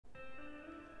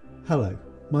Hello,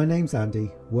 my name's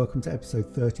Andy. Welcome to episode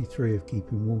 33 of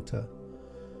Keeping Water.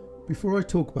 Before I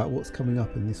talk about what's coming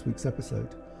up in this week's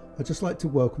episode, I'd just like to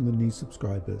welcome the new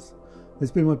subscribers.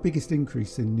 There's been my biggest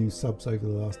increase in new subs over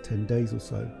the last 10 days or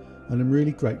so, and I'm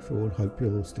really grateful and hope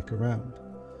you'll all stick around.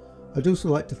 I'd also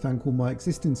like to thank all my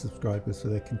existing subscribers for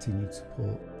their continued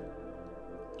support.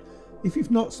 If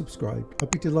you've not subscribed,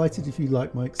 I'd be delighted if you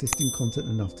like my existing content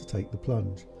enough to take the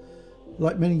plunge.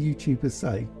 Like many YouTubers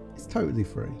say, it's totally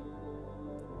free.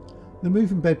 The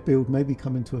moving bed build may be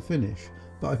coming to a finish,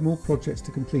 but I've more projects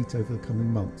to complete over the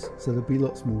coming months, so there'll be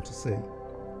lots more to see.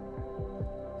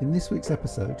 In this week's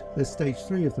episode, there's stage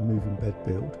 3 of the moving bed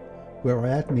build, where I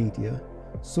add media,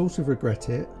 sort of regret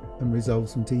it and resolve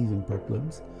some teething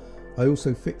problems. I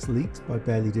also fix leaks by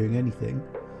barely doing anything,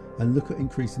 and look at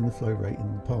increasing the flow rate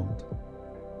in the pond.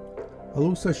 I'll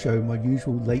also show my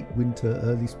usual late winter,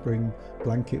 early spring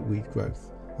blanketweed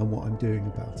growth and what I'm doing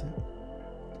about it.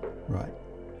 Right,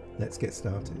 let's get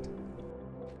started.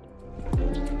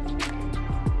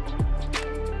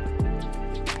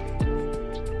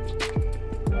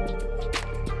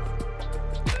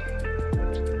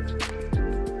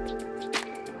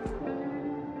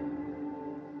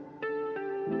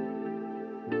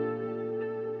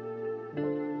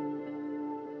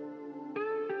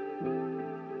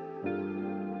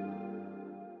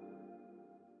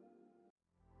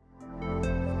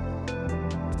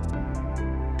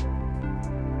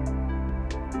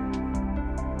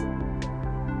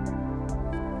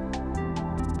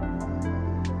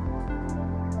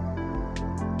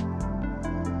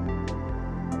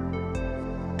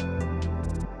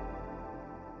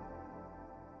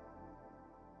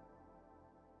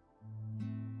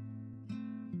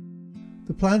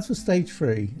 The plans for stage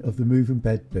 3 of the moving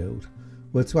bed build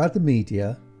were to add the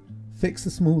media, fix the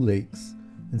small leaks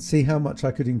and see how much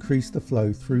I could increase the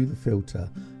flow through the filter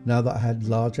now that I had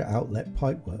larger outlet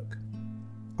pipework.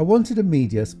 I wanted a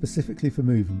media specifically for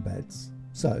moving beds,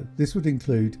 so this would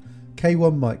include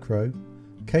K1 Micro,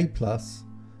 K+,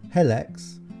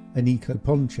 Henig and Eco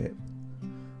Pond Chip.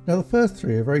 Now the first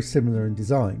three are very similar in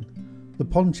design, the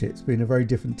pond chips being a very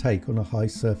different take on a high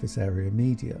surface area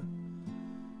media.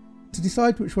 To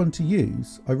decide which one to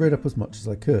use, I read up as much as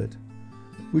I could,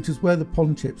 which is where the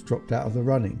pond chips dropped out of the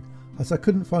running, as I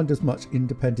couldn't find as much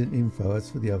independent info as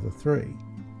for the other three.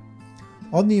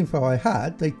 On the info I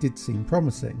had, they did seem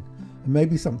promising, and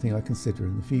maybe something I consider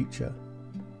in the future.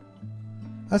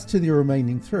 As to the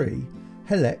remaining three,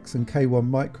 Henig and K1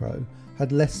 Micro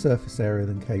had less surface area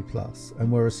than K+,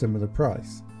 and were a similar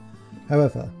price.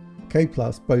 However, K+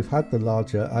 both had the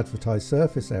larger advertised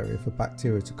surface area for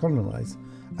bacteria to colonise,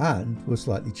 and were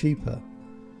slightly cheaper.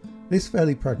 This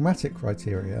fairly pragmatic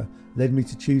criteria led me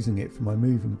to choosing it for my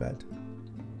moving bed.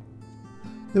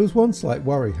 There was one slight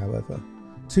worry, however.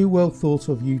 Two well thought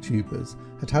of YouTubers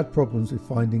had problems with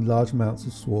finding large amounts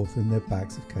of swarf in their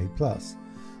bags of K+,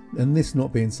 and this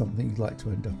not being something you'd like to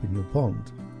end up in your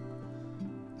pond.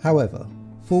 However,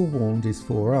 forewarned is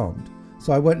forearmed,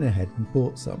 so I went ahead and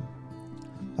bought some.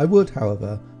 I would,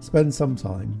 however, spend some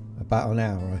time, about an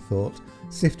hour I thought,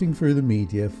 sifting through the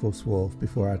media for swarf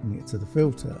before adding it to the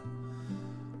filter.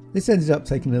 This ended up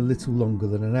taking a little longer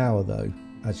than an hour though,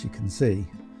 as you can see.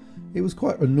 It was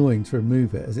quite annoying to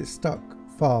remove it as it stuck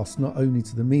fast not only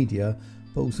to the media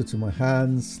but also to my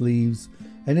hands, sleeves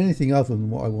and anything other than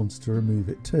what I wanted to remove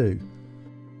it to.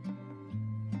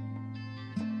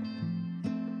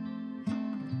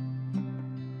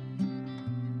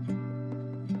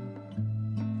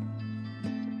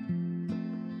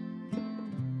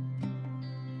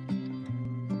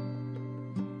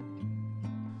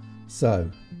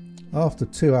 So, after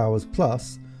 2 hours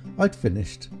plus, I'd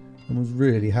finished and was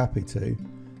really happy to,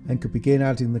 and could begin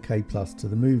adding the K+ to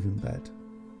the moving bed.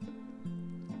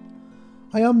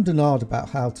 I ummed and ahed about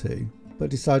how to,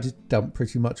 but decided to dump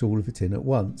pretty much all of it in at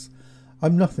once.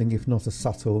 I'm nothing if not a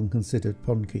subtle and considered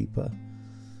pond keeper.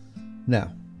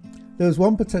 Now, there was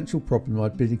one potential problem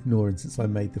I'd been ignoring since I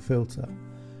made the filter.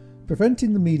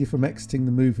 Preventing the media from exiting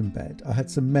the moving bed, I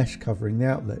had some mesh covering the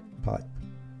outlet pipe,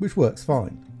 which works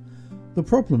fine. The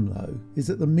problem though is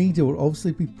that the media will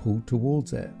obviously be pulled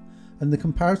towards it, and the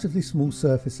comparatively small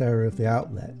surface area of the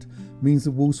outlet means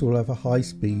the water will have a high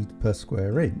speed per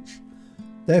square inch.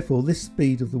 Therefore, this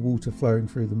speed of the water flowing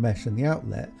through the mesh and the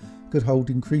outlet could hold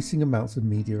increasing amounts of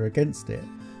media against it,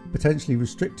 potentially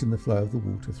restricting the flow of the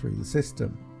water through the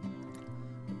system.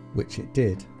 Which it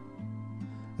did.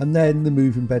 And then the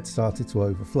moving bed started to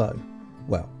overflow.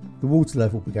 Well, the water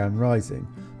level began rising,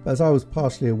 but as I was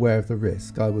partially aware of the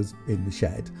risk, I was in the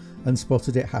shed and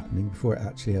spotted it happening before it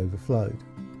actually overflowed.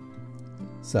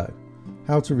 So,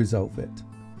 how to resolve it?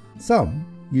 Some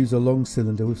use a long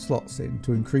cylinder with slots in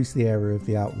to increase the area of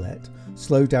the outlet,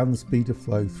 slow down the speed of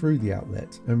flow through the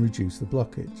outlet and reduce the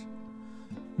blockage.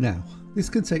 Now, this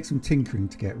can take some tinkering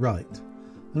to get right,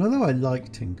 and although I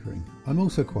like tinkering, I'm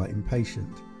also quite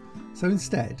impatient. So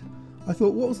instead, I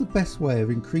thought, what was the best way of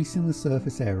increasing the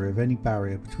surface area of any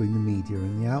barrier between the media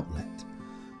and the outlet?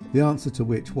 The answer to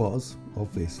which was,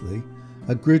 obviously,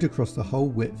 a grid across the whole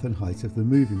width and height of the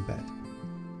moving bed.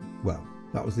 Well,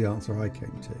 that was the answer I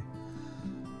came to.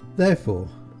 Therefore,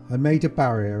 I made a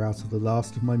barrier out of the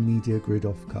last of my media grid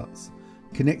offcuts,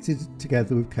 connected it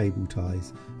together with cable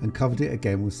ties and covered it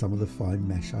again with some of the fine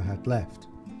mesh I had left.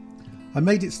 I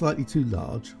made it slightly too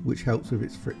large, which helps with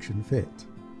its friction fit.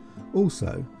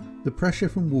 Also, the pressure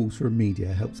from water and media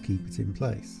helps keep it in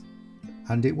place.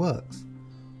 And it works.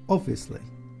 Obviously,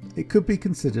 it could be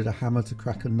considered a hammer to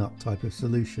crack a nut type of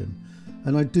solution,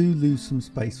 and I do lose some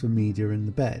space for media in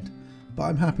the bed, but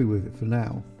I'm happy with it for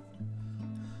now.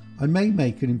 I may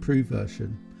make an improved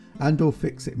version and or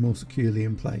fix it more securely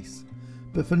in place,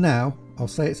 but for now I'll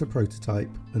say it's a prototype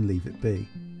and leave it be.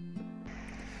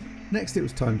 Next it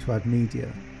was time to add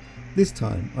media. This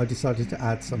time I decided to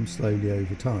add some slowly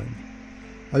over time.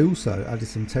 I also added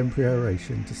some temporary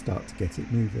aeration to start to get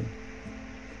it moving.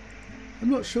 I'm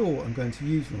not sure what I'm going to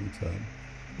use long term.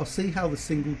 I'll see how the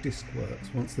single disc works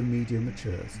once the media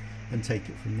matures and take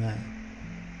it from there.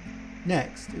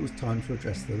 Next it was time to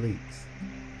address the leaks.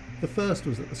 The first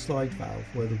was at the slide valve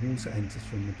where the water enters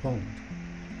from the pond.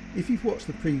 If you've watched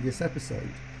the previous episode,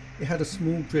 it had a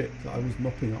small drip that I was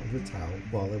mopping up with a towel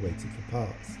while I waited for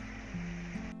parts.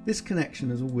 This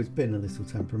connection has always been a little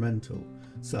temperamental,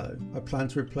 so I plan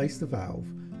to replace the valve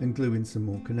and glue in some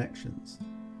more connections.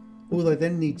 All I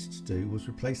then needed to do was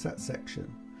replace that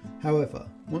section. However,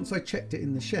 once I checked it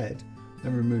in the shed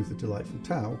and removed the delightful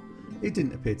towel, it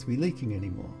didn't appear to be leaking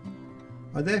anymore.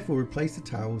 I therefore replaced the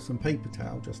towel with some paper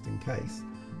towel just in case,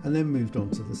 and then moved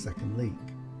on to the second leak.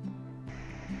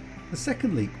 The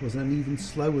second leak was an even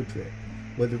slower drip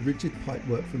where the rigid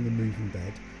pipework from the moving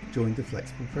bed joined the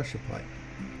flexible pressure pipe.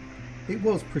 It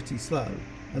was pretty slow,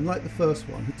 and like the first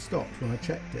one, had stopped when I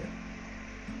checked it.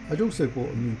 I'd also bought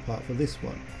a new part for this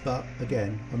one, but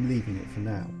again, I'm leaving it for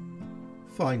now.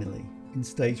 Finally, in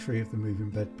stage 3 of the moving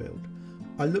bed build,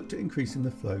 I looked at increasing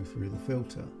the flow through the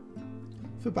filter.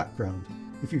 For background,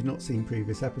 if you've not seen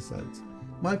previous episodes,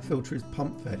 my filter is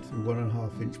pump fed through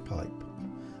 1.5 inch pipe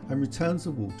and returns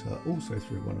the water also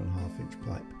through 1.5 inch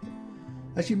pipe.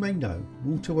 As you may know,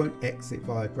 water won't exit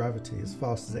via gravity as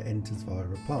fast as it enters via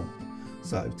a pump,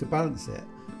 so to balance it,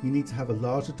 you need to have a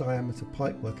larger diameter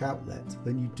pipework outlet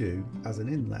than you do as an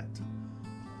inlet.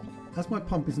 As my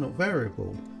pump is not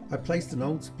variable, I placed an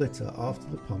old splitter after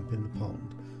the pump in the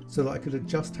pond so that I could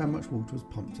adjust how much water was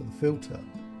pumped to the filter.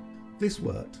 This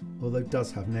worked, although it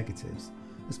does have negatives,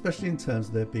 especially in terms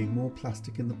of there being more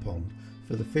plastic in the pond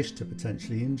for the fish to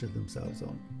potentially injure themselves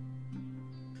on.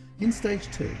 In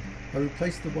stage 2, I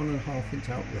replaced the 1.5 inch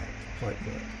outlet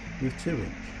pipework with 2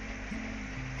 inch.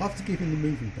 After giving the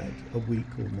moving bed a week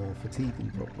or more for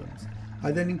teething problems,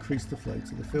 I then increased the flow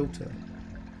to the filter.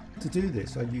 To do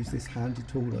this, I use this handy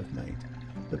tool I've made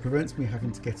that prevents me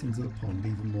having to get into the pond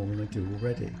even more than I do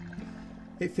already.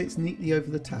 It fits neatly over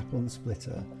the tap on the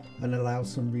splitter and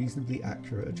allows some reasonably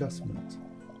accurate adjustment.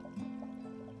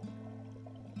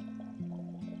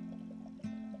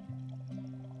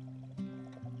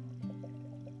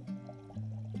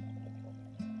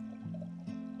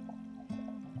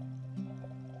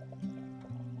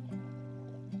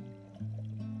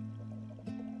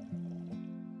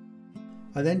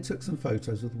 I then took some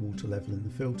photos of the water level in the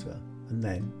filter, and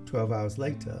then, 12 hours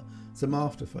later, some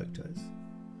after photos.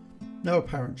 No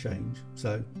apparent change,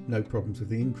 so no problems with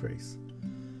the increase.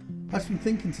 I've been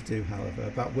thinking to do, however,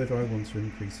 about whether I want to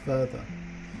increase further.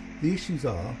 The issues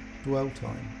are dwell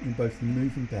time in both the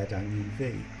moving bed and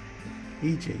UV,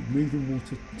 e.g. moving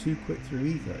water too quick through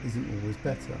either isn't always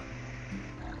better.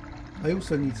 I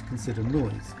also need to consider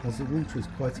noise, as the water is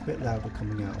quite a bit louder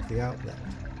coming out of the outlet.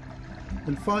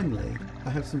 And finally, I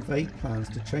have some vague plans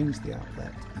to change the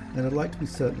outlet, and I'd like to be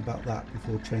certain about that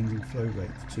before changing flow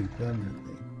rates too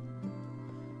permanently.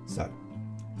 So,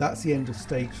 that's the end of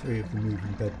stage 3 of the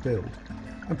moving bed build.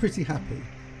 I'm pretty happy.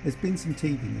 There's been some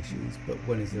teething issues, but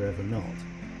when is there ever not?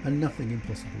 And nothing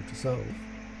impossible to solve.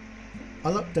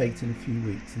 I'll update in a few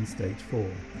weeks in stage 4,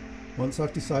 once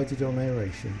I've decided on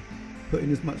aeration, put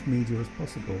in as much media as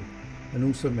possible, and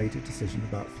also made a decision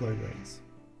about flow rates.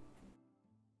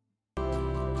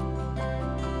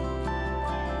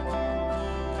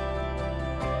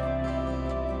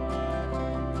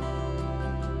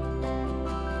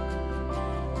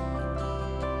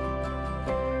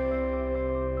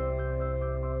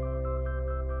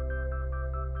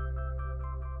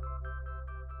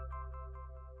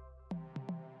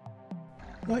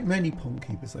 Like many pond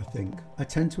keepers, I think, I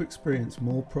tend to experience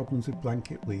more problems with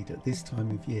blanketweed at this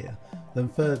time of year than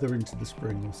further into the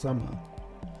spring or summer.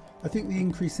 I think the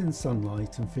increase in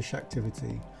sunlight and fish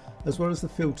activity, as well as the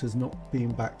filters not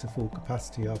being back to full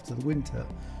capacity after the winter,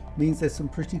 means there's some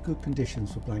pretty good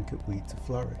conditions for blanketweed to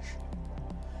flourish.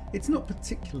 It's not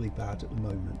particularly bad at the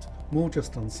moment, more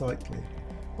just unsightly,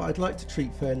 but I'd like to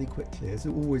treat fairly quickly as it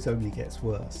always only gets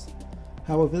worse.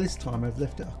 However, this time I've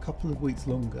left it a couple of weeks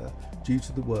longer due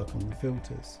to the work on the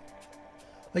filters.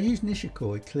 I use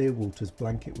Nishikoi Clearwater's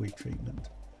blanketweed treatment.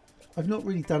 I've not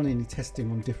really done any testing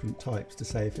on different types to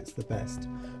say if it's the best,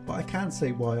 but I can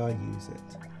say why I use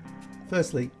it.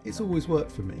 Firstly, it's always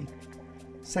worked for me.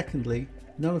 Secondly,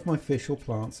 none of my fish or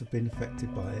plants have been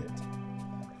affected by it.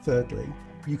 Thirdly,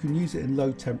 you can use it in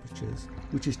low temperatures,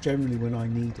 which is generally when I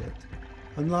need it.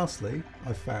 And lastly,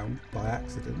 I've found, by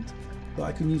accident, that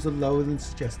I can use a lower than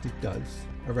suggested dose,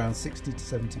 around 60 to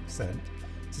 70%,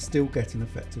 to still get an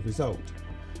effective result,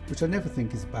 which I never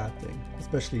think is a bad thing,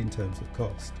 especially in terms of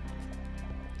cost.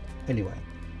 Anyway,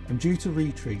 I'm due to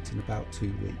retreat in about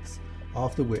 2 weeks,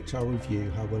 after which I'll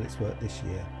review how well it's worked this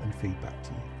year and feedback to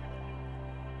you.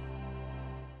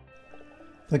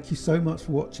 Thank you so much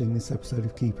for watching this episode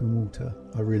of Keeping Water,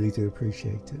 I really do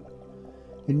appreciate it.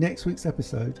 In next week's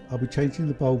episode, I'll be changing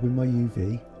the bulb in my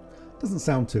UV. Doesn't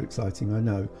sound too exciting, I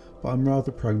know, but I'm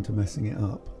rather prone to messing it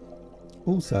up.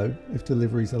 Also, if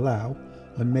deliveries allow,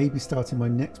 I may be starting my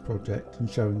next project and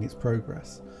showing its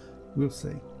progress. We'll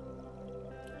see.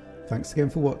 Thanks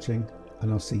again for watching,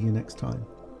 and I'll see you next time.